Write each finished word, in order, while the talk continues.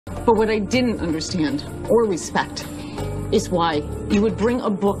But what I didn't understand or respect is why you would bring a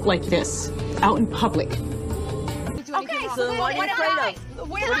book like this out in public. Okay, so what are you afraid of?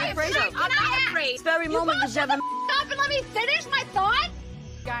 What are you afraid of? I'm not afraid. This very moment you never stop and let me finish my thought.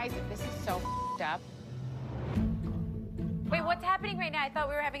 Guys, this is so up. Wait, what's happening right now? I thought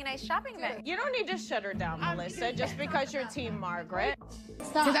we were having a nice shopping event. You don't need to shut her down, Melissa, just because you're Team Margaret.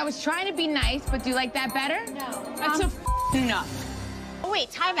 Because I was trying to be nice, but do you like that better? No. That's no. Oh,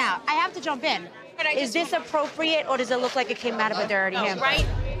 wait, time out. I have to jump in. Is this appropriate, or does it look like it came out of a dirty hand? Right?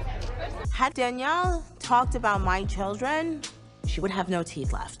 Had Danielle talked about my children, she would have no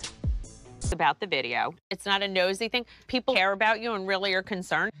teeth left. About the video. It's not a nosy thing. People care about you and really are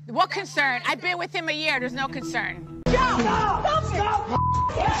concerned. What concern? I've been with him a year. There's no concern. Stop!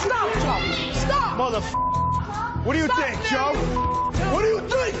 Mother. What do you think, Joe? What do you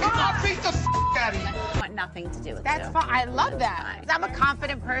think? I'll beat the out of you. I want nothing to do with That's fine. I love that. I'm a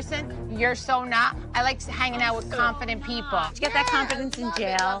confident person. You're so not. I like hanging out with confident people. Get that confidence in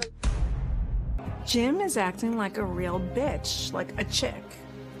jail. Jim is acting like a real bitch, like a chick.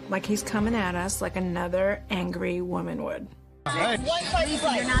 Like he's coming at us like another angry woman would.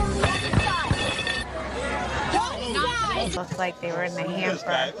 Looked like they were in the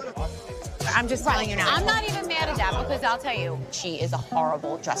hamper. I'm just telling you now. I'm not even mad at that because I'll tell you, she is a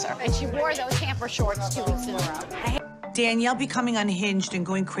horrible dresser. And she wore those hamper shorts 2 weeks in a row. Danielle becoming unhinged and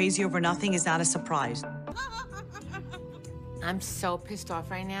going crazy over nothing is not a surprise. I'm so pissed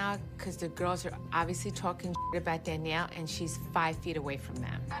off right now because the girls are obviously talking about Danielle and she's 5 feet away from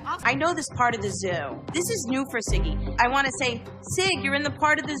them. I know this part of the zoo. This is new for Siggy. I want to say, Sig, you're in the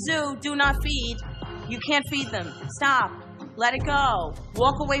part of the zoo. Do not feed. You can't feed them. Stop. Let it go.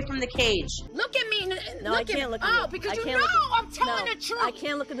 Walk away from the cage. Look at me. No, I can't look at you. Oh, because you know I'm telling the truth. I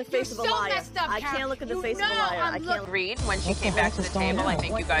can't look in the face of a liar. I can't look in the face of a liar. I can't Read when she came back to the table. I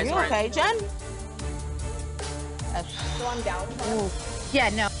think you guys were okay, Jen? So I'm down. Yeah,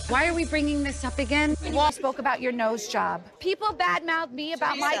 no. Why are we bringing this up again? We spoke about your nose job. People badmouthed me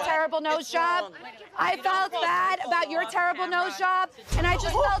about my terrible nose job. I felt bad about your terrible nose job, and I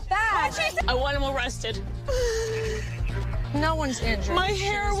just felt bad. I want him arrested. No one's injured. My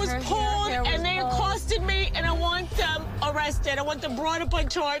hair was pulled, and they accosted me, and I want them arrested. I want them brought up on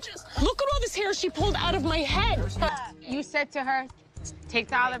charges. Look at all this hair she pulled out of my head. You said to her, take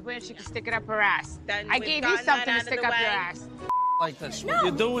the olive branch, you can stick it up her ass. I gave you something to stick up your ass. Like this. What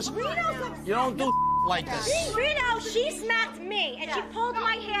you do is, you don't do like this. Reno, she smacked me, and she pulled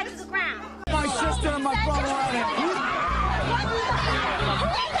my hair to the ground. My sister and my brother are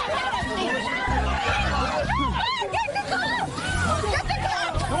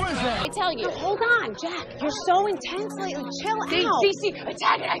I tell you, hold on, Jack. You're so intense lately. Chill out. See,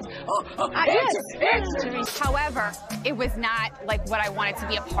 antagonized. Yes. However, it was not like what I wanted to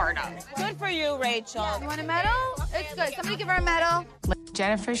be a part of. Good for you, Rachel. You want a medal? It's good. Somebody give her a medal.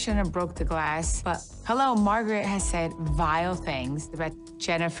 Jennifer shouldn't have broke the glass, but hello, Margaret has said vile things about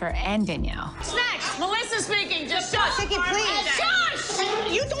Jennifer and Danielle. Next, Melissa speaking. Just shush. Siggy, please. Shush!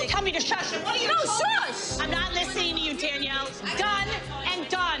 You don't tell me to shush. What are you? No, shush! I'm not listening to you, Danielle. Done and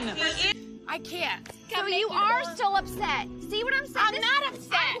done. I can't. So you are still upset. See what I'm saying? I'm not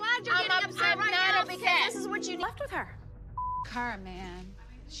upset. I'm glad you're getting upset right now because this is what you left with her. Her, man.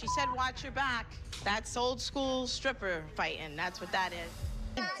 She said, watch your back. That's old school stripper fighting. That's what that is.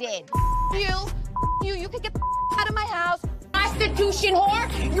 You did. You could get out of my house. Prostitution whore.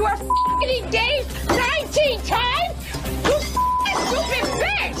 You are f***ing engaged 19 times. You stupid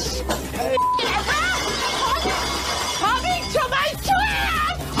bitch. Coming to my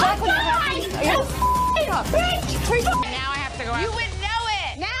trap. You bitch. Now I have to go out. You would know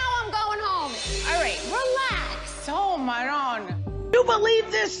it. Now I'm going home. All right, relax. Oh, Maron. You believe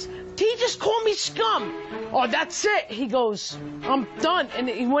this? He just called me scum. Oh, that's it. He goes, I'm done. And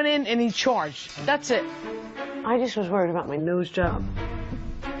he went in and he charged. That's it. I just was worried about my nose job.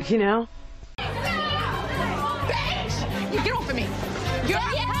 You know? Bitch! You get off of me. Get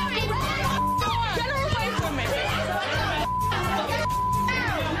her away from me.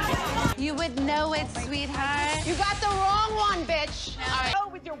 You would know it, sweetheart. You got the wrong one, bitch. Oh,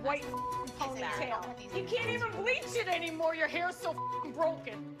 with your white ponytail. You can't even bleach it anymore. Your hair's so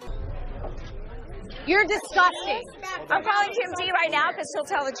broken. You're disgusting. I'm calling Kim D right now because she'll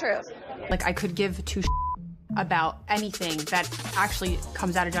tell the truth. Like, I could give two about anything that actually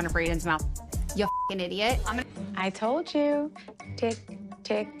comes out of Jennifer Aydin's mouth. You f***ing idiot. I told you. Tick,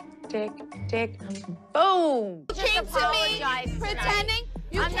 tick, tick, tick. Boom. You came to me pretending.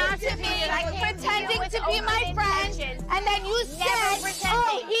 You came to me pretending to be my friend, and then you said,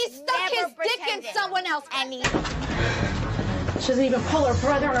 "Oh, he stuck his dick in someone else." It's doesn't even pull her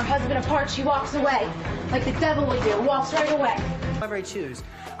brother and her husband apart. She walks away. Like the devil would do. Walks right away. Whatever I choose.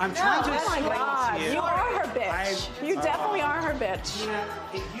 I'm trying to explain to you. You are her bitch. You definitely are her bitch.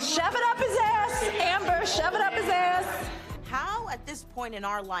 Shove it up his ass, Amber. Shove it up his ass. How, at this point in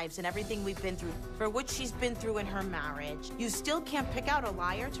our lives and everything we've been through, for what she's been through in her marriage, you still can't pick out a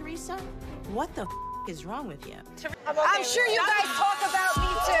liar, Teresa? What the is wrong with you? I'm sure you guys talk about me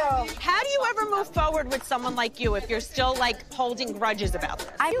too. How do you ever move forward with someone like you if you're still, like, holding grudges about this?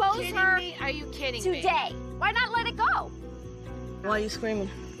 I chose her. Are you kidding me? Today. Why not let it go? Why are you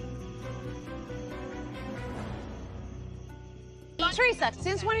screaming? Teresa,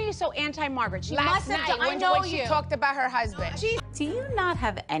 since when are you so anti-Margaret? She Last must have night, done. I know you talked about her husband. Do you not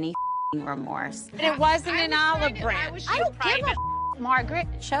have any remorse? It wasn't an olive branch. I don't give a Margaret.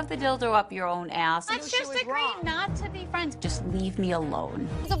 Shove the dildo up your own ass. Let's just agree not to be friends. Just leave me alone.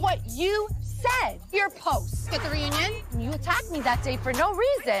 Because of what you said. Your post. At the reunion, you attacked me that day for no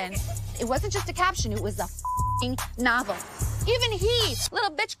reason. It wasn't just a caption, it was a novel. Even he,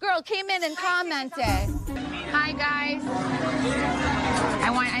 little bitch girl, came in and commented. Hi, guys.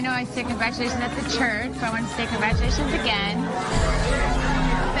 I know I said congratulations at the church, but I want to say congratulations again.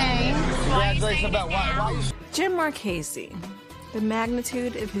 Thanks. Congratulations about why? Jim Marchese, the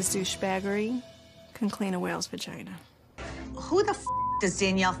magnitude of his douchebaggery can clean a whale's vagina. Who the does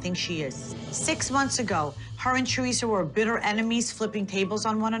Danielle think she is? 6 months ago, her and Teresa were bitter enemies, flipping tables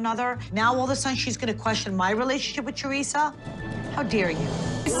on one another. Now, all of a sudden, she's going to question my relationship with Teresa? How dare you?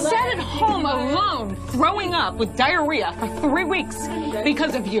 Sat at home alone, throwing up with diarrhea for 3 weeks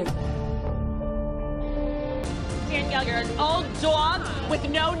because of you. Danielle, you're an old dog with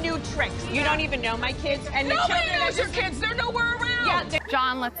no new tricks. You don't even know my kids, and the children knows your kids. They're nowhere around. Yeah,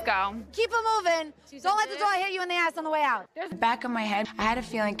 John, let's go. Keep it moving. Don't let the door hit you in the ass on the way out. In the back of my head, I had a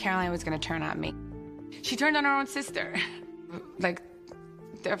feeling Caroline was going to turn on me. She turned on her own sister. Like,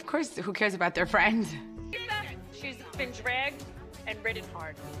 of course, who cares about their friend? She's been dragged and ridden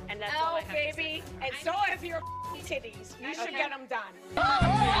hard, and that's all I have to say. And so have your titties. You should get them done.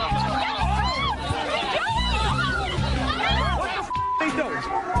 What the they doing?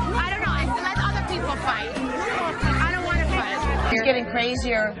 I don't know. I said let other people fight. I don't want to fight. It's getting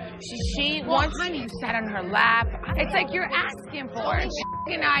crazier. She wants. Honey sat on her lap. It's like you're asking for it.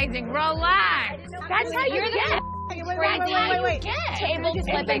 Organizing, relax. That's how you get. Wait. Table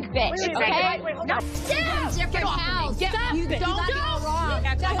flipping bitch, okay? No. Different house. You don't do wrong.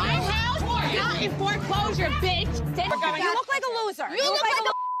 My house, not in foreclosure, bitch. You look like a loser. You look like a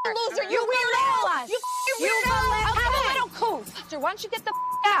loser. You weirdo. You have a little cool. Why don't you get the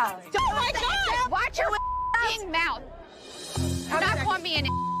out? Oh my God! Watch your mouth. Not call me an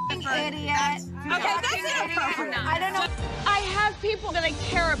idiot. Okay, that's inappropriate. I don't know. I have people that I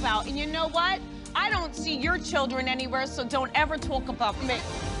care about, and you know what? I don't see your children anywhere, so don't ever talk about me.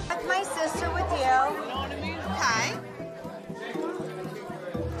 That's my sister with you. You know what I mean? Okay.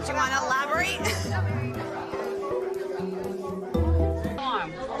 Do you want to elaborate?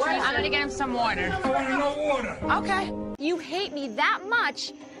 I'm gonna get him some water. I want no water. Okay. You hate me that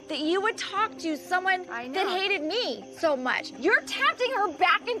much that you would talk to someone that hated me so much. You're tempting her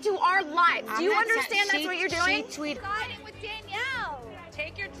back into our lives. Do you understand that's what you're doing? She tweeted. Siding with Danielle.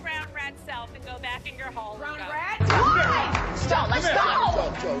 Take your drowned rat self and go back in your hole. Drowned rat? Why? Stop, let's go.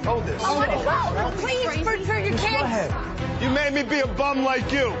 Joe, hold this. I want to go. Please, for your kids. Go ahead. You made me be a bum like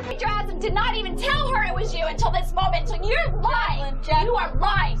you. Your husband did not even tell her it was you until this moment. So you're lying. You are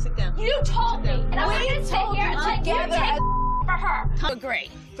lying. You told me. And I'm going to sit here and let you take for her. Agree.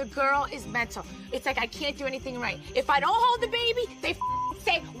 The girl is mental. It's like I can't do anything right. If I don't hold the baby, they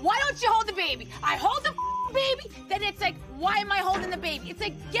say, why don't you hold the baby? I hold the baby, then it's like, why am I holding the baby? It's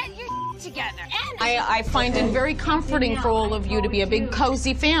like, get your together. And I find it very comforting for all of you to be a big,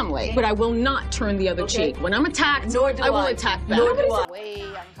 cozy family. But I will not turn the other cheek. When I'm attacked, I will attack back. Way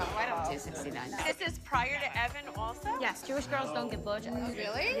uncomfortable. I don't do 69. This is prior to Evan also? Yes, Jewish girls don't get blowjobs.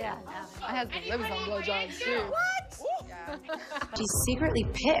 Really? Yeah. My husband lives on blowjobs too. She's secretly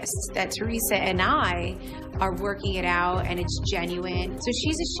pissed that Teresa and I are working it out and it's genuine. So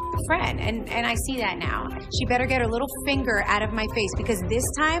she's a friend, and I see that now. She better get her little finger out of my face because this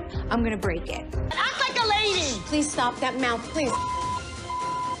time I'm gonna break it. Act like a lady. Please stop that mouth, please.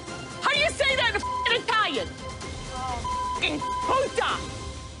 How do you say that in Italian? Puta.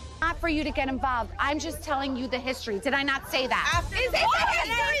 Not for you to get involved. I'm just telling you the history. Did I not say that? Is it the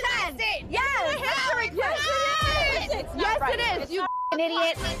history? Yes. Yes, it is. You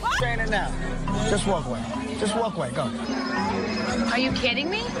idiot. Stand it now. Just walk away. Just walk away. Go. Are you kidding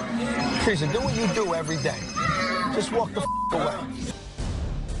me? Teresa, do what you do every day. Just walk the away.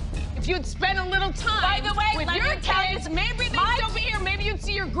 If you'd spend a little time with your kids. Maybe they'd still be here. Maybe you'd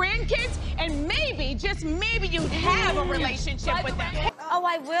see your grandkids, and maybe, just maybe, you'd have a relationship with them. Oh,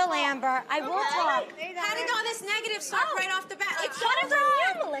 I will, Amber. I will talk. How did all this negative start right off the bat? It started from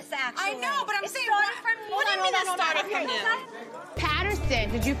you, Melissa, actually. I know, but I'm saying, what do you mean it started from you?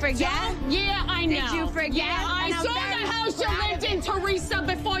 Patterson, did you forget? Yeah, I know. Did you forget? Yeah, I saw the house you lived in, Teresa,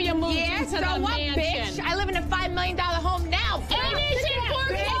 before you moved into the mansion. Bitch? I live in a $5 million home now. And it's in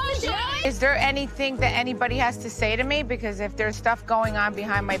foreclosure. Is there anything that anybody has to say to me? Because if there's stuff going on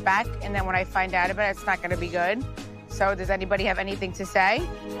behind my back, and then when I find out about it, it's not going to be good. So does anybody have anything to say?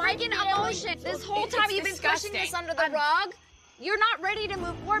 Breaking emotion. This whole time you've been pushing this under the rug. You're not ready to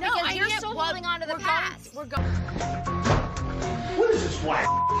move forward because you're still holding on to the past. What is this whack?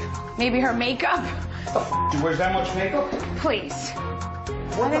 Maybe her makeup? She wears that much makeup? Please.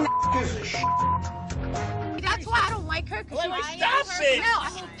 What the is this shit? That's why I don't like her. Stop it! No,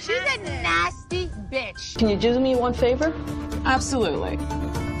 she's a nasty bitch. Can you do me one favor? Absolutely.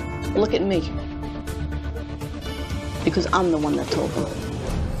 Look at me. Because I'm the one that told her.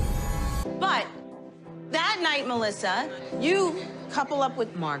 But that night, Melissa, you couple up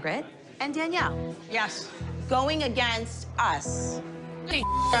with Margaret and Danielle. Yes. Going against us. Don't get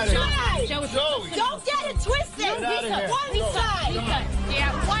it twisted. One side.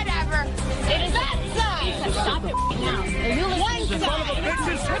 Yeah, whatever. It is that side. Stop it now. One side.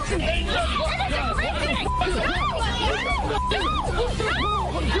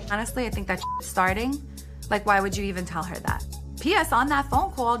 Honestly, I think that is starting. Like, why would you even tell her that? P.S. On that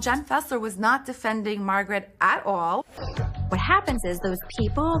phone call, Jen Fessler was not defending Margaret at all. What happens is those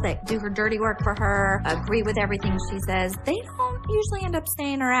people that do her dirty work for her, agree with everything she says, they don't usually end up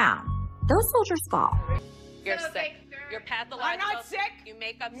staying around. Those soldiers fall. You're sick. You're pathological. I'm not sick. You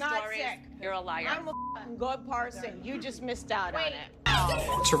make up Not stories. sick. You're a liar. I'm a good person. You just missed out on it.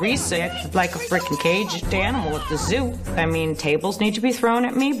 Teresa acted like a freaking caged animal at the zoo. I mean, tables need to be thrown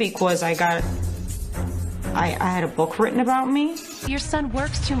at me because I had a book written about me. Your son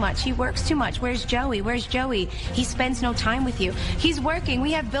works too much. He works too much. Where's Joey? Where's Joey? He spends no time with you. He's working.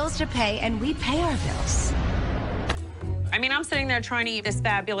 We have bills to pay, and we pay our bills. I mean, I'm sitting there trying to eat this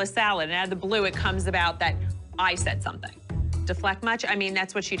fabulous salad, and out of the blue, it comes about that I said something. Deflect much? I mean,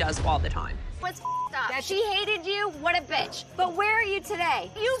 that's what she does all the time. What's up? She hated you. What a bitch. But where are you today?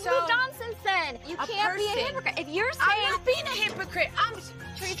 You've moved on since then. You can't be a hypocrite. If you're saying... I'm not being a hypocrite. I'm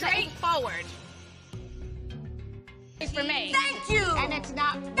straightforward. For me. Thank you. And it's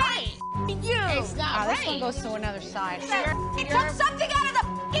not right. You. It's not right. This one goes to another side. She took something out of the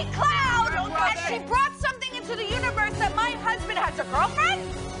f***ing cloud, and she brought something into the universe that my husband has a girlfriend.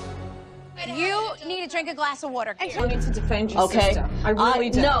 You need to drink a glass of water. You need to defend your Okay. sister. I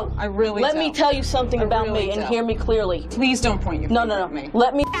really do. No. I really Let do. me tell you something I about really me and do. hear me clearly. Please don't point your finger at me.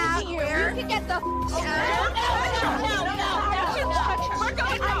 Let me. You can get the We're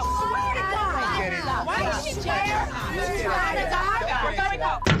going home.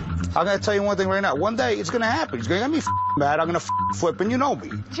 I'm gonna tell you one thing right now. One day it's gonna happen. It's gonna get me mad. I'm gonna flip, and you know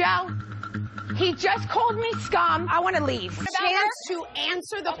me. Joe, he just called me scum. I want to leave. Chance to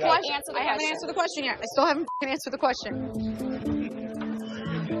answer the question. I haven't answered the question yet. I still haven't answered the question.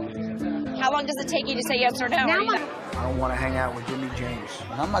 How long does it take you to say yes or no? I don't want to hang out with Jimmy James.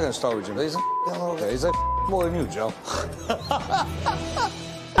 I'm not gonna start with Jim. He's a little guy. He's more than you, Joe.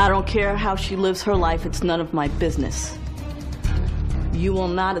 I don't care how she lives her life. It's none of my business. You will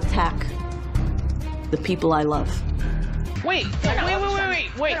not attack the people I love. Wait.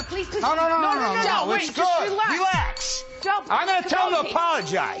 Please. No. It's good. Relax. I'm gonna tell her to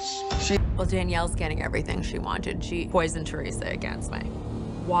apologize. Well, Danielle's getting everything she wanted. She poisoned Teresa against me.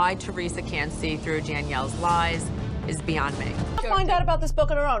 Why Teresa can't see through Danielle's lies is beyond me. Find out about this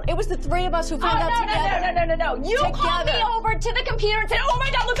book on her own. It was the three of us who found out together. No. You called me over to the computer and said, oh my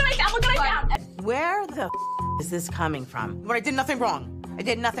God, look what I found. Where the is this coming from? But I did nothing wrong. I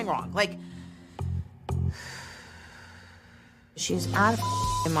did nothing wrong. Like, she's out of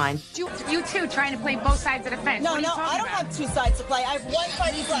mind. You two trying to play both sides of the fence. No, I don't have two sides to play. I have one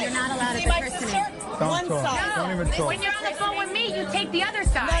side to play. You're not allowed See to my impersonate. sister? One side. Don't even talk. When you're on the phone with me, you take the other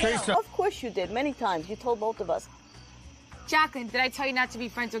side. Of course you did. Many times. You told both of us. Jacqueline, did I tell you not to be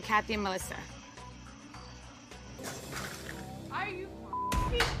friends with Kathy and Melissa? Are you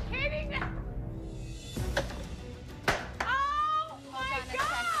kidding me? Oh my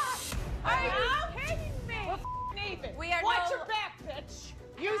God! Are you kidding me? We're even. Watch your back, bitch.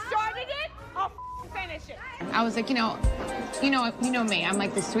 You started it. I'll finish it. I was like, You know me. I'm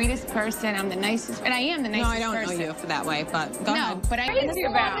like the sweetest person. I'm the nicest, and I am the nicest person. No, I don't know you for that way, but go ahead. But I can see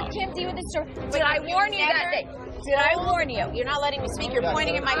about. Can't deal with this story. Did I warn you that day? Did I warn you? You're not letting me speak. You're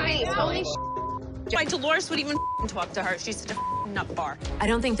pointing in my face. Holy shit. Why Dolores would even talk to her. She's such a nut bar. I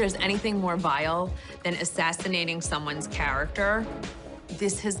don't think there's anything more vile than assassinating someone's character.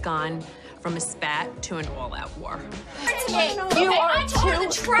 This has gone from a spat to an all-out war. You are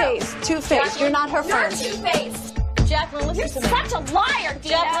two-faced. Two-faced. You're not her friend. You're two-faced. Jacqueline, listen to me. You're such a liar,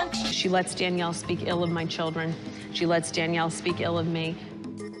 Dina. She lets Danielle speak ill of my children. She lets Danielle speak ill of me.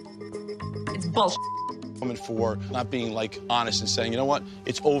 It's bullshit. For not being, like, honest and saying, you know what,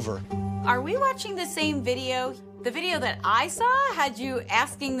 it's over. Are we watching the same video? The video that I saw had you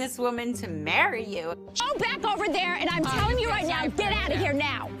asking this woman to marry you. Go back over there, and I'm telling you right now, get out of here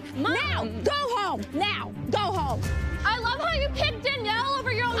now. Mom. Now, go home. Now, go home. I love how you picked Danielle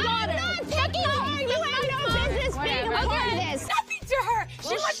over your own daughter. I'm not picking her. You have no business being a part of this. Nothing to her.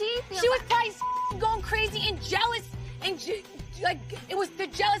 She was probably going crazy and jealous, and like it was the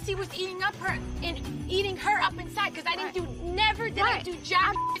jealousy was eating her up inside because I never did I do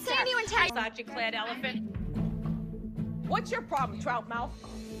jack. I've seen you in town. Misogyny-clad elephant. What's your problem, trout mouth?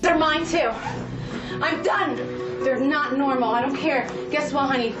 They're mine too. I'm done. They're not normal. I don't care. Guess what,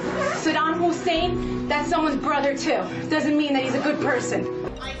 honey? Saddam Hussein, that's someone's brother too. Doesn't mean that he's a good person.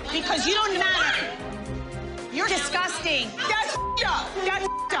 Because you don't matter. You're disgusting. That's up. That's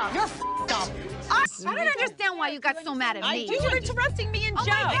up. You're up. I don't understand why you got so mad at me. You're interrupting me and Joe.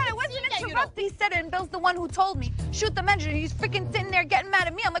 Oh my God, I wasn't interrupting. He said it, and Bill's the one who told me. Shoot the messenger. He's freaking sitting there getting mad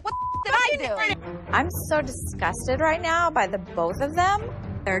at me. I'm like, what the did I do? I'm so disgusted right now by the both of them.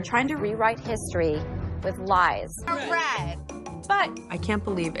 They're trying to rewrite history with lies. Red. But I can't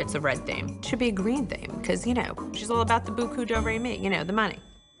believe it's a red theme. It should be a green theme, because, you know, she's all about the beaucoup de me, you know, the money.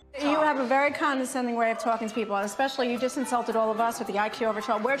 You have a very condescending way of talking to people, and especially you just insulted all of us with the IQ over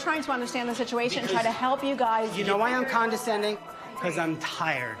 12. We're trying to understand the situation and try to help you guys. You know why I'm condescending? Because I'm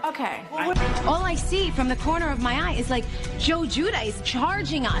tired. Okay. All I see from the corner of my eye is like Joe Judah is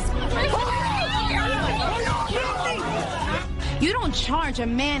charging us. You don't charge a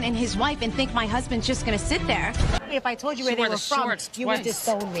man and his wife and think my husband's just gonna sit there. If I told you where they were from, you would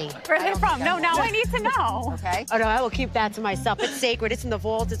disown me. Where are they from? No, now I need to know. Okay. Oh, no, I will keep that to myself. It's sacred. It's in the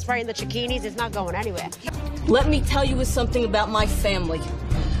vault. It's right in the chiquinis. It's not going anywhere. Let me tell you something about my family.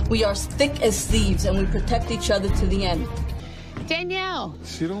 We are thick as thieves, and we protect each other to the end. Danielle.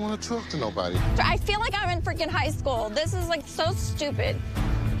 She don't want to talk to nobody. I feel like I'm in freaking high school. This is like so stupid.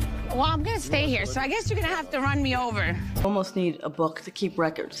 Well, I'm gonna stay here, so I guess you're gonna have to run me over. Almost need a book to keep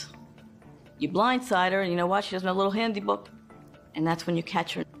records. You blindside her, and you know what? She doesn't have a little handy book. And that's when you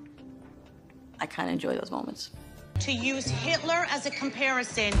catch her. I kind of enjoy those moments. To use Hitler as a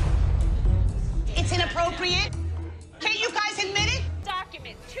comparison, it's inappropriate. Can you guys admit it?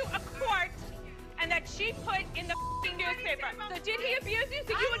 Document to a court, and that she put in the newspaper. So did he abuse you?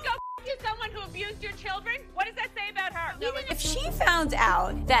 So you would go to someone who abused your children? What does that say about her? If she found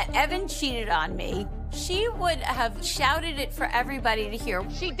out that Evan cheated on me, she would have shouted it for everybody to hear.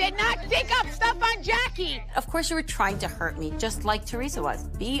 She did not think up stuff on Jackie. Of course you were trying to hurt me, just like Teresa was.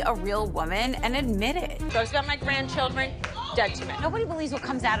 Be a real woman and admit it. Goes about my grandchildren, dead to me. Nobody believes what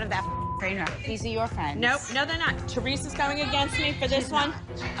comes out of that trainer. These are your friends. Nope, no, they're not. Teresa's going against me for this one.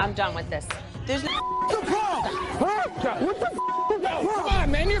 I'm done with this. There's no What's the problem? Huh? What the is that? Come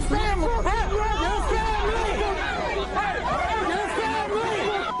on, man, your family. Your family. Your family.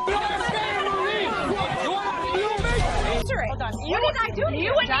 Hold on. What did I do to you?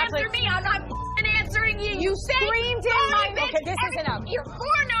 You wouldn't answer me. I'm not answering you. You screamed in my face. Okay, this is enough. Your 4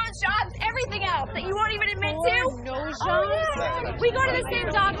 nose jobs, everything else that you won't even admit to. 4 nose jobs? We go to the same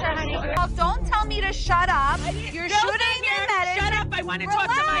doctor, honey. Don't tell me to shut up. You're shooting your medicine. Shut up. I want to talk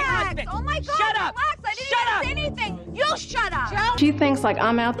to my husband. Oh my God. Shut up. Relax. I didn't even say anything. You shut up. She thinks like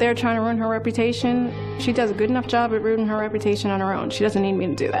I'm out there trying to ruin her reputation. She does a good enough job at ruining her reputation on her own. She doesn't need me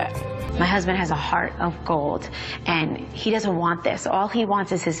to do that. My husband has a heart of gold, and he doesn't want this. All he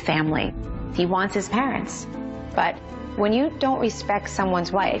wants is his family. He wants his parents. But when you don't respect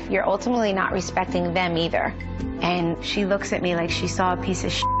someone's wife, you're ultimately not respecting them either. And she looks at me like she saw a piece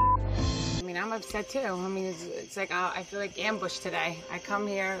of shit. I mean, I'm upset too. I mean, it's like I feel like ambushed today. I come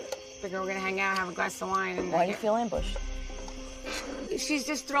here, figure we're gonna hang out, have a glass of wine. And Why do you feel ambushed? She's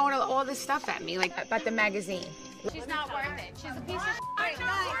just throwing all this stuff at me, like about the magazine. She's not worth it. She's a piece of shit. A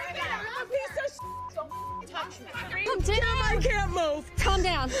piece of shit. Don't touch me. I can't move. Calm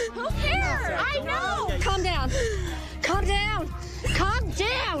down. Who cares? I know. Calm down. Calm down. Calm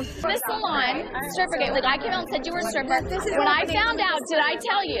down. This salon, stripper game, like I came out and said you were a stripper. When I found out, did I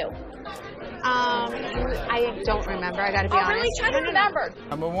tell you? I don't remember. I gotta be honest. Really? Try to remember.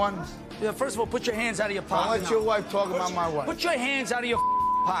 Number one. Yeah, first of all, put your hands out of your pocket. Don't let your wife talk about my wife. Put your hands out of your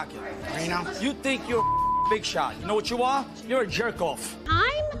pocket. Rena? You think you're a big shot. You know what you are? You're a jerk-off.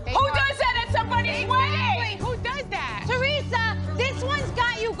 Who does that at somebody's wedding? Who does that? Teresa, this one's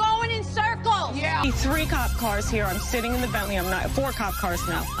got you going in circles. Yeah. 3 cop cars here. I'm sitting in the Bentley. 4 cop cars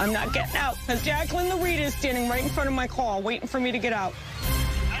now. I'm not getting out. Because Jacqueline the Rita is standing right in front of my car, waiting for me to get out.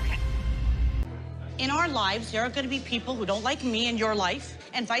 In our lives, there are going to be people who don't like me in your life,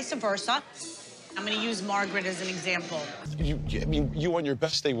 and vice versa. I'm going to use Margaret as an example. You on your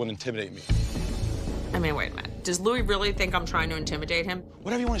best day would intimidate me. I mean, wait a minute. Does Louis really think I'm trying to intimidate him?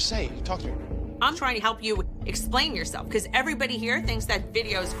 Whatever you want to say, talk to me. I'm trying to help you explain yourself, because everybody here thinks that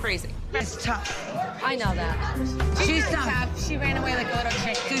video is crazy. It's tough. I know that. She's tough. She ran away like a little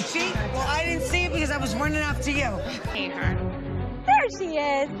chicken. Did she? Well, I didn't see it because I was running after you. Hate her. There she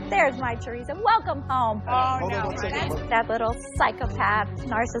is. There's my Teresa. Welcome home. Oh, no. That little psychopath,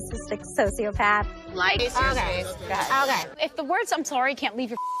 narcissistic sociopath. Like, okay. Okay. If the words "I'm sorry" can't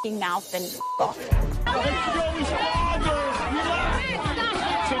leave your f***ing mouth, then off.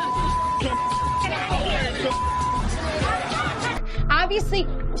 Obviously,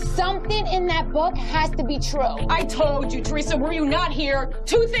 something in that book has to be true. I told you, Teresa, were you not here?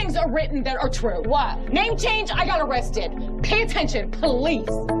 2 things are written that are true. What? Name change, I got arrested. Pay attention, police.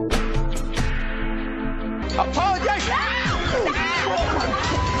 Apologize!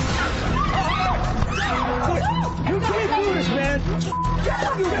 You can't do this, man!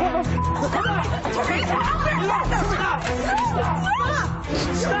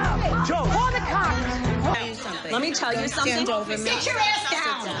 Stop! Joe! Call the cops! Let me tell you something. Sit your ass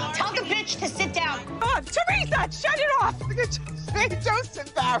down. Tell the bitch to sit down. Oh, Teresa, shut it off. Joe's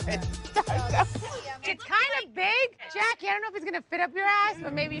embarrassed. It's kind of big. Jackie, I don't know if it's going to fit up your ass,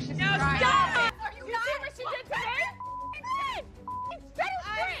 but maybe you should try it. Are you see what she did today?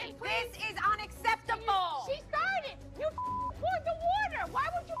 This is unacceptable. She started. You poured the water. Why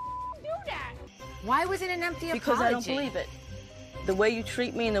would you do that? Why was it an empty apology? Because I don't believe it. The way you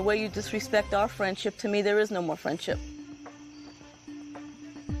treat me and the way you disrespect our friendship, to me, there is no more friendship.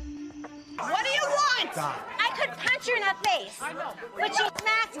 What do you want? I could punch her in the face, but she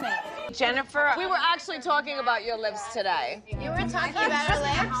smacked me. Jennifer, We were actually talking about your lips today. you were talking about her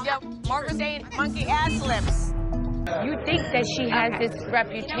lips? Yeah, Margaret saying monkey ass lips. You think that she has this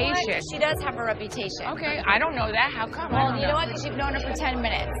reputation. She does have a reputation. Okay, I don't know that. How come? Well, you know what? You've known her for 10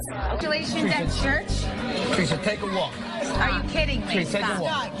 minutes. Congratulations at church? Teresa, take a walk. Are you kidding me? Teresa, take a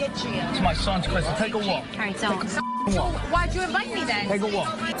walk. It's my son's Christmas. Take a walk. All right, so Walk. why'd you invite me then? Take a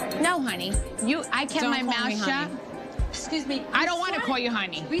walk. No, honey. I kept my mouth shut. Excuse me. I don't want to call you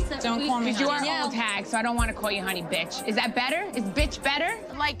honey. Don't call me honey. You are old hag, so I don't want to call you honey, bitch. Is that better? Is bitch better?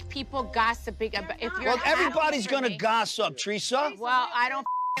 Like people gossiping about if you're. Well, everybody's gonna gossip, Teresa. Well, I don't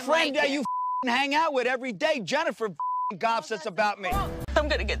Friend like that it. you hang out with every day, Jennifer gossips about me. I'm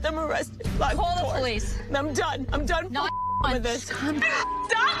gonna get them arrested. Like, Call the police. I'm done. I'm done with this. Stop!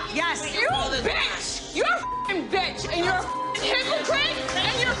 Yes! You bitch! You're a f***ing bitch, and you're a f***ing hypocrite,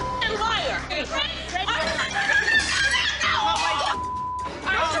 and you're a f***ing liar!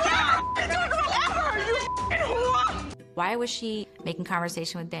 Why was she making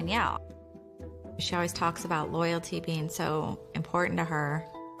conversation with Danielle? She always talks about loyalty being so important to her.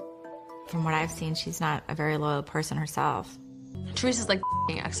 From what I've seen, she's not a very loyal person herself. Teresa's like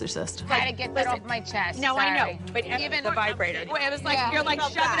an exorcist. I had to get that off my chest. No, Sorry. I know, but even the vibrator. It was like you're like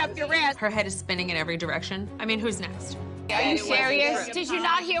shoving up your ass. Her head is spinning in every direction. I mean, who's next? Are you serious? Did you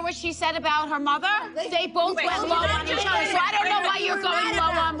not hear what she said about her mother? They both went low on each other, so I don't know why you're going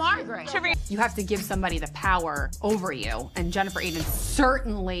low on Margaret. You have to give somebody the power over you, and Jennifer Aiden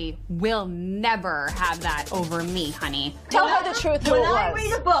certainly will never have that over me, honey. Tell her the truth who it was. I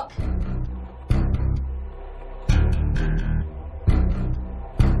read a book.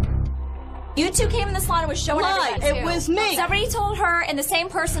 You two came in the salon and was showing everybody. It was me. Somebody told her, and the same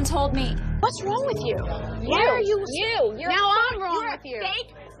person told me. What's wrong with you? Why are you? You're Now I'm wrong you're with you. a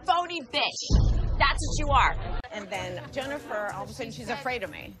fake, phony bitch. That's what you are. And then Jennifer, all of a sudden, she's afraid of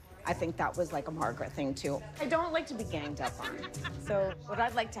me. I think that was like a Margaret thing, too. I don't like to be ganged up on. So what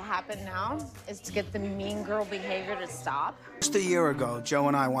I'd like to happen now is to get the mean girl behavior to stop. Just a year ago, Joe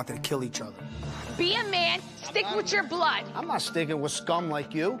and I wanted to kill each other. Be a man. Stick with your blood. I'm not sticking with scum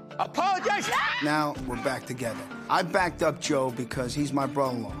like you. Apologize! Now we're back together. I backed up Joe because he's my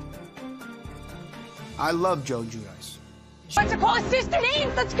brother-in-law. I love Joe Giudice. Want to call his sister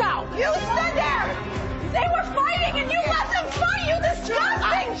names? Let's go. You stood there. They were fighting and you let them fight. You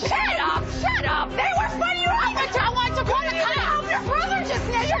disgusting. Shut up. Shut up. They were fighting. You let them. I want to call the cops. Your brother just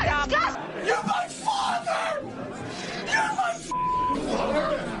named. You're disgusting. You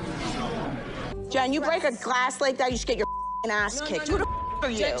Jen, you break a glass like that, you should get your ass kicked. Who the are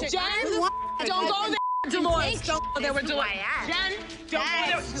you? Jen, don't go there. Dolores, don't go there with Dolores. Jen, don't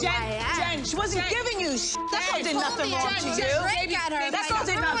go there. Jen, she wasn't giving you That girl did nothing wrong to you. That girl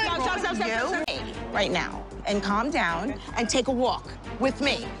did nothing wrong to you. Right now, and calm down and take a walk with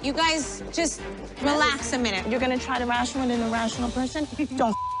me. You guys just relax a minute. You're gonna try to rational an irrational person?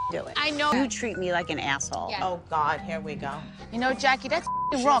 Don't do it. I know. You treat me like an asshole. Yeah. Oh, God, here we go. You know, Jackie, that's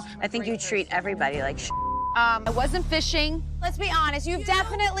wrong. I think you treat everybody like I wasn't fishing. Let's be honest, you've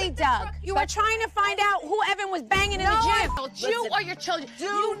definitely dug. You were trying to find out who Evan was banging in the gym. You or your children.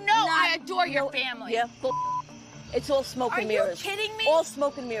 You know I adore your family. Yeah, it's all smoke and mirrors. Are you kidding me? All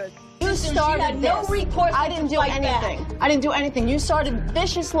smoke and mirrors. You started this. No recourse. I didn't do anything. I didn't do anything. You started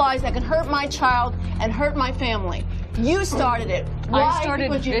vicious lies that could hurt my child and hurt my family. You started it. Why? I started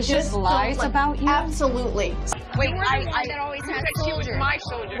Because you vicious just lies don't about you? Absolutely. Wait, you were the one that always had soldiers. my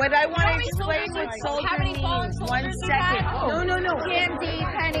soldier. What I want to explain what soldier means. 1 second. No. Candy,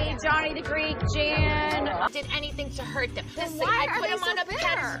 Penny, Johnny the Greek, Jan. Did anything to hurt them. Then Listen, why I are put they them on so a bitter?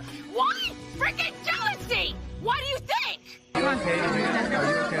 pedestal. Why? Freaking jealousy. What do you think? Come on. All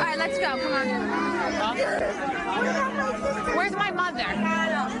right, let's go. Come on. Where's my mother?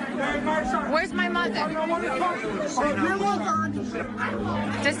 Where's my mother?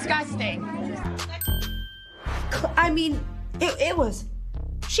 Disgusting. I mean, it was.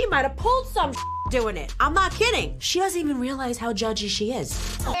 She might have pulled some doing it. I'm not kidding. She doesn't even realize how judgy she is.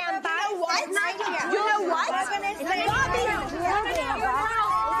 You know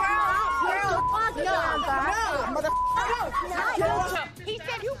He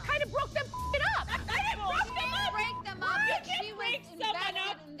said you kind of broke them up. I didn't break them up. She was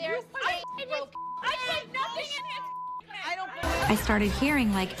invested in their I said nothing in his. I started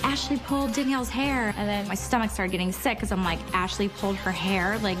hearing like Ashley pulled Danielle's hair, and then my stomach started getting sick because I'm like, Ashley pulled her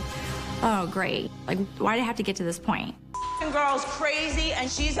hair? Like, oh great. Like, why did I have to get to this point? Girl's crazy and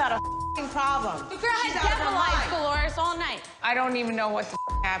she's got a problem. The girl had devil eyes, Dolores, all night. I don't even know what the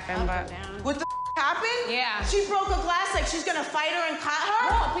happened, but... What the happened? Yeah. She broke a glass like she's gonna fight her and cut her?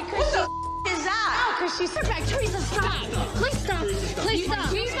 No, because what the is that? No, because she's back. Teresa, stop. Please stop. Please stop.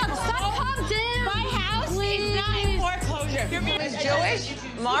 Please stop. Calm down. My house is not in foreclosure. Your man is Jewish?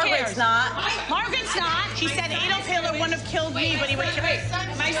 Margaret's not. Margaret's not. She said Adolf Hitler wouldn't have killed me, but he would kill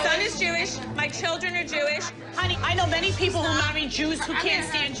My son is Jewish. My children are Jewish. Honey, I know many people who marry Jews who can't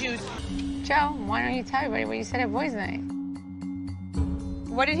stand Jews. Joe, why don't you tell everybody what you said at boys' night?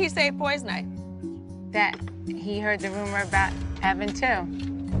 What did he say at boys' night? That he heard the rumor about Evan, too.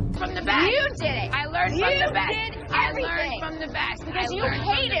 From the back. You did it. I learned You from the back. did I everything. learned from the back. Because you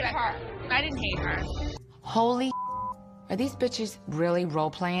hated her. I didn't hate her. Holy are these bitches really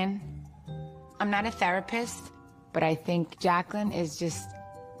role-playing? I'm not a therapist, but I think Jacqueline is just,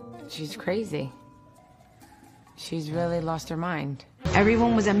 she's crazy. She's really lost her mind.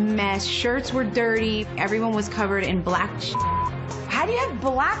 Everyone was a mess. Shirts were dirty. Everyone was covered in black. How do you have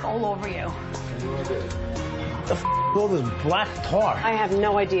black all over you? The all this black tar? I have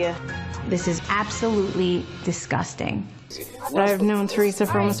no idea. This is absolutely disgusting. I've known Teresa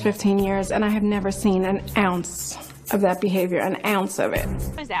for almost 15 years, and I have never seen an ounce of that behavior, an ounce of it.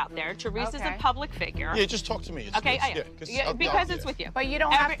 Is out there. Teresa's a public figure. Yeah, just talk to me. Okay, because it's with you. But you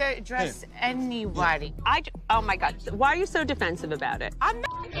don't have to address anybody. Oh my God, why are you so defensive about it? I'm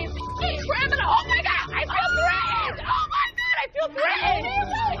not a criminal. Oh my God, I feel threatened. Oh my God, I feel threatened.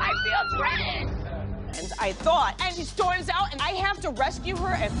 I feel threatened. And I thought, and she storms out, and I have to rescue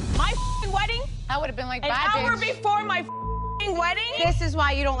her at my wedding? I would have been like, an bye, hour bitch. before my wedding? This is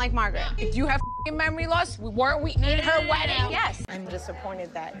why you don't like Margaret. If you have memory loss, weren't we in her wedding? Yes. I'm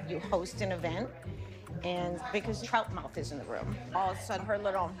disappointed that you host an event, and because Troutmouth is in the room, all of a sudden her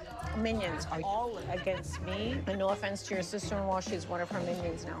little minions are all against me. And no offense to your sister-in-law, she's one of her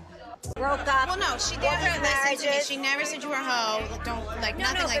minions now. Broke up. Well, no, she never listened to me. She never said you were a hoe. Don't, like,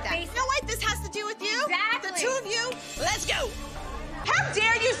 nothing like that. You know what this has to do with you? Exactly. The two of you, let's go. How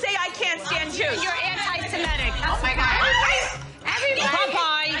dare you say I can't stand Jews? You're anti-Semitic. Oh my God.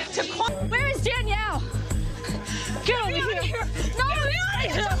 Bye-bye. Where is Danielle? Get over here. No,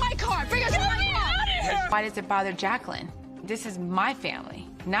 get out of my car. Bring us to my car. Why does it bother Jacqueline? This is my family,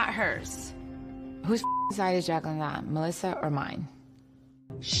 not hers. Whose side is Jacqueline on, Melissa or mine?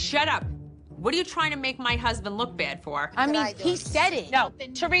 Shut up. What are you trying to make my husband look bad for? I mean, he said it. No,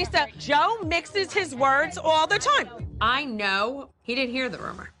 Teresa, Joe mixes his words all the time. I know he didn't hear the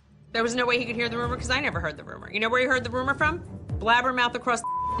rumor. There was no way he could hear the rumor because I never heard the rumor. You know where he heard the rumor from? Blabbermouth across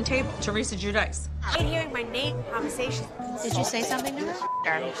the table, Teresa Joe. I hate hearing my name conversations. Did you say something to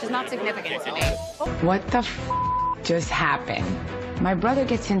her? She's not significant to me. What the just happen. My brother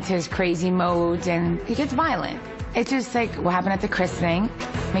gets into his crazy modes and he gets violent. It's just like what happened at the christening.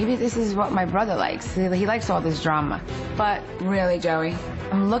 Maybe this is what my brother likes. He likes all this drama. But really, Joey,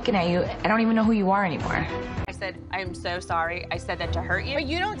 I'm looking at you. I don't even know who you are anymore. I said, I am so sorry. I said that to hurt you. But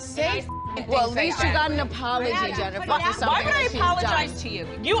you don't say well, at least you got an apology, Jennifer, for something Why would I that she's apologize done. to you?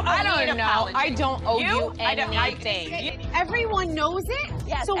 You owe I me don't an know. apology. I don't owe you anything. Everyone knows it?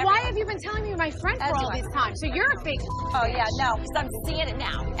 Yes, so everyone. why have you been telling me you're my friend for all this time? So you're a fake. Oh, yeah, no, because I'm seeing it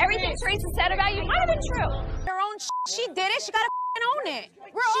now. Everything Teresa said about you might have been true. Her own she did it. She gotta own it.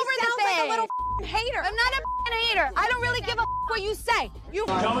 We're over this thing. Like a little hater. I'm not a hater. I don't really give a what you say. You.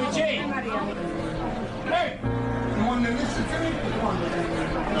 Joey G. Hey, you want to listen to me?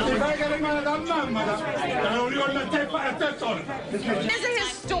 This is a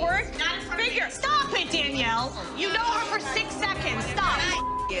historic figure. Stop it, Danielle. You know her for 6 seconds. Stop.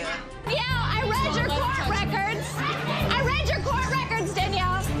 Yeah, I read your court records. I read your court records,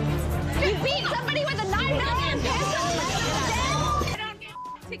 Danielle. You beat somebody with a 9 millimeter pistol.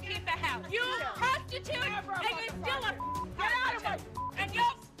 To keep the house. You prostitute and you still a get out of it. And you're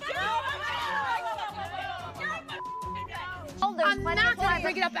I'm not gonna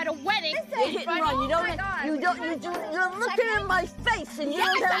bring it up at a wedding. You hit and run. You're looking in my face and you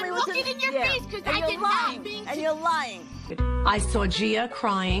don't tell me what to do. I'm looking in your face because I did not mean to. And you're lying. I saw Gia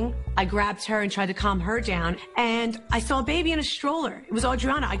crying. I grabbed her and tried to calm her down. And I saw a baby in a stroller. It was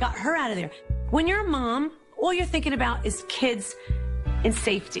Audriana. I got her out of there. When you're a mom, all you're thinking about is kids and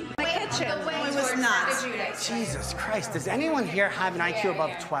safety. The kitchen. It was nuts. Jesus Christ, does anyone here have an IQ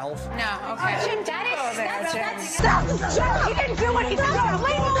above 12? No, okay. Stop! You didn't do anything. No,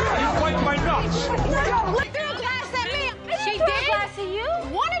 leave her. You wiped my nuts. No, She threw a glass at me. She did? A glass at you?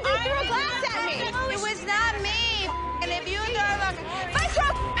 One of you threw a glass at me. It was not me. And if you throw if I throw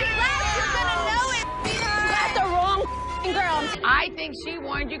a glass, you're gonna know it. You got the wrong girl. I think she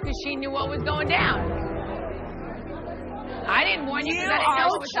warned you because she knew what was going down. I didn't warn you because I didn't know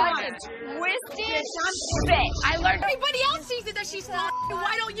what was going on. Twisted bitch. I learned. Everybody else sees it that she's lying.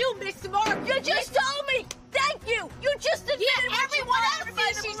 Why don't you, Miss Samara? You just told me. Thank you. You just admitted everyone else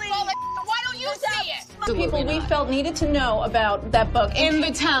sees she's full of. Why don't you see it? The people we felt needed to know about that book in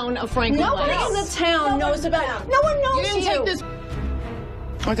the town of Franklin. Nobody in the town knows about it. No one knows You didn't take this.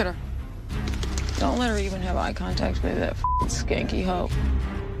 Look at her. Don't let her even have eye contact with that skanky hoe.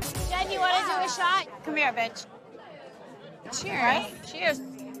 Jen, you want to do a shot? Come here, bitch. Cheers. Right? Cheers.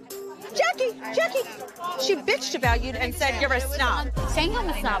 Jackie, she bitched about you and said you're a snob. Saying I'm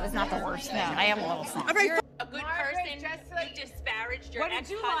a snob is not the worst thing. I am a little snob. You're a good person. You disparaged your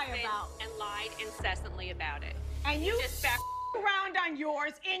ex-husband and lied incessantly about it. And you disparaged around on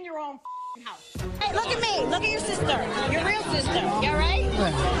yours in your own house. Hey, look at me. Look at your sister. Your real sister. You all right?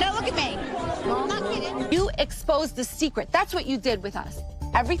 No, look at me. I'm not kidding. You exposed the secret. That's what you did with us.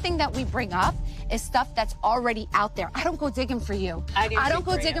 Everything that we bring up is stuff that's already out there. I don't go digging for you. I don't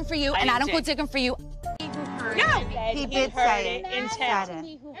go digging for you, and I don't go digging for you. No, he did say it in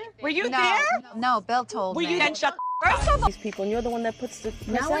town. Were you No, there? no, Bill told Were me. you then shut These people, and you're the one that puts the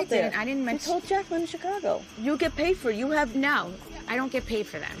mess No, out I didn't. there. I didn't You mention. told Jacqueline in Chicago. You get paid for it. You have. No, I don't get paid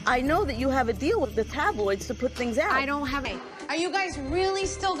for them. I know that you have a deal with the tabloids to put things out. I don't have a. Are you guys really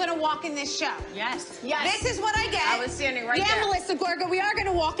still gonna walk in this show? Yes. This is what I get. I was standing right there. Melissa Gorga, we are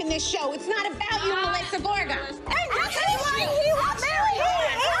gonna walk in this show. It's not about you, Melissa Gorga. Hey, That's why he was married.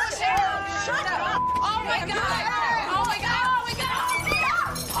 Shut up. Oh my God! Oh my God! Oh my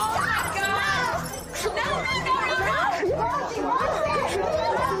God! Oh my God!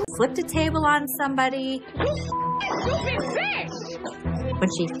 Flipped a table on somebody. Stupid bitch! When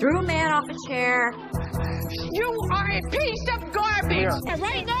she threw a man off a chair. You are a piece of garbage! And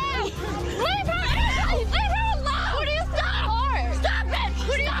right now, leave her! Leave her alone! Who do you stop? Stop it!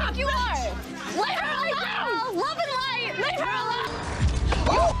 Who do you think you are? Leave her alone! Love and light! Leave her alone!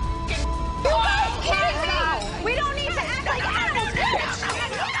 You guys kidding me? We don't need to act like animals!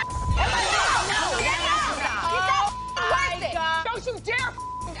 Don't you dare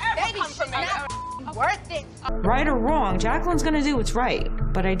ever come for me! Worth it! Right or wrong, Jacqueline's gonna do what's right.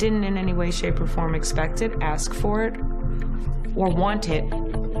 But I didn't in any way, shape, or form expect it, ask for it, or want it.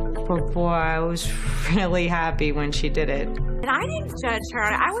 But boy, I was really happy when she did it. And I didn't judge her.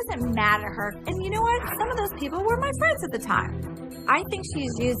 I wasn't mad at her. And you know what? Some of those people were my friends at the time. I think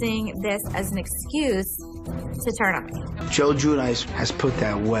she's using this as an excuse to turn on me. Joe Giudice has put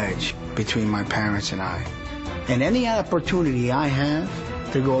that wedge between my parents and I. And any opportunity I have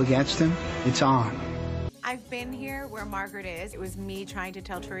to go against him, it's on. I've been here where Margaret is. It was me trying to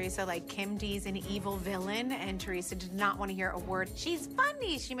tell Teresa, like, Kim D's an evil villain, and Teresa did not want to hear a word. She's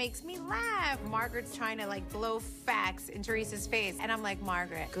funny. She makes me laugh. Margaret's trying to, like, blow facts in Teresa's face. And I'm like,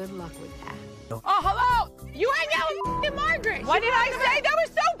 Margaret, good luck with that. Oh, hello! You hang out with Margaret. What did I say? That was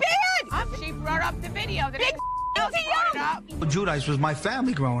so bad! She brought up the video. The big else brought it up. Judice was my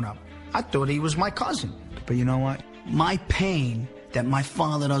family growing up. I thought he was my cousin. But you know what? My pain that my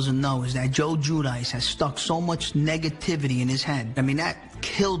father doesn't know is that Joe Judice has stuck so much negativity in his head. I mean, that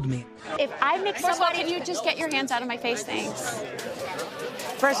killed me. If I make somebody... Can you just get your hands out of my face? Thanks.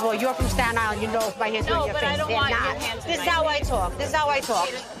 First of all, you're from Staten Island. You know if my hands are in your face. I don't want your hands. This is how I talk. This is how I talk.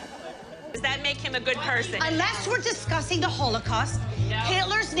 Does that make him a good person? Unless we're discussing the Holocaust,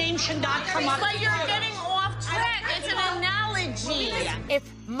 Hitler's name should not come up. But you're getting off track. It's an analogy. If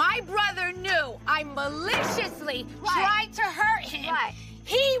my brother knew I maliciously tried to hurt him,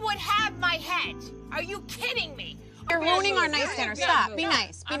 he would have my head. Are you kidding me? You're ruining our nice dinner. Stop. Be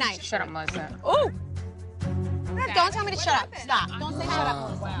nice. Be nice. Shut up, Melissa. Ooh. Don't tell me to shut up. Stop. Don't say shut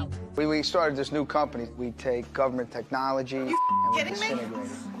up. Wow. We started this new company. We take government technology and we kidding me? disintegrate it.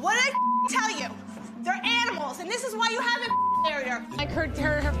 What did I tell you? They're animals, and this is why you haven't married her. I could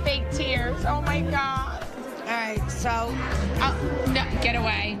hear her fake tears. Oh my God. All right, so... no, get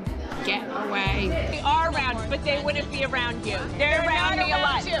away. Get away. They are around, but they wouldn't be around you. They're around me a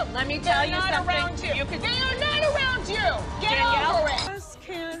lot. Let me tell you something. Around you. They are not around you. Get Danielle? over it. I just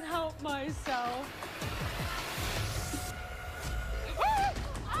can't help myself.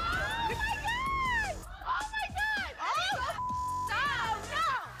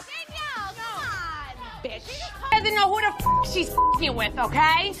 Bitch. She doesn't know who the f she's f***ing with,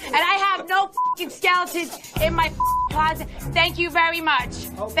 okay? And I have no f***ing skeletons in my f***ing closet. Thank you very much.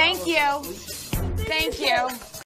 Thank you. Thank you.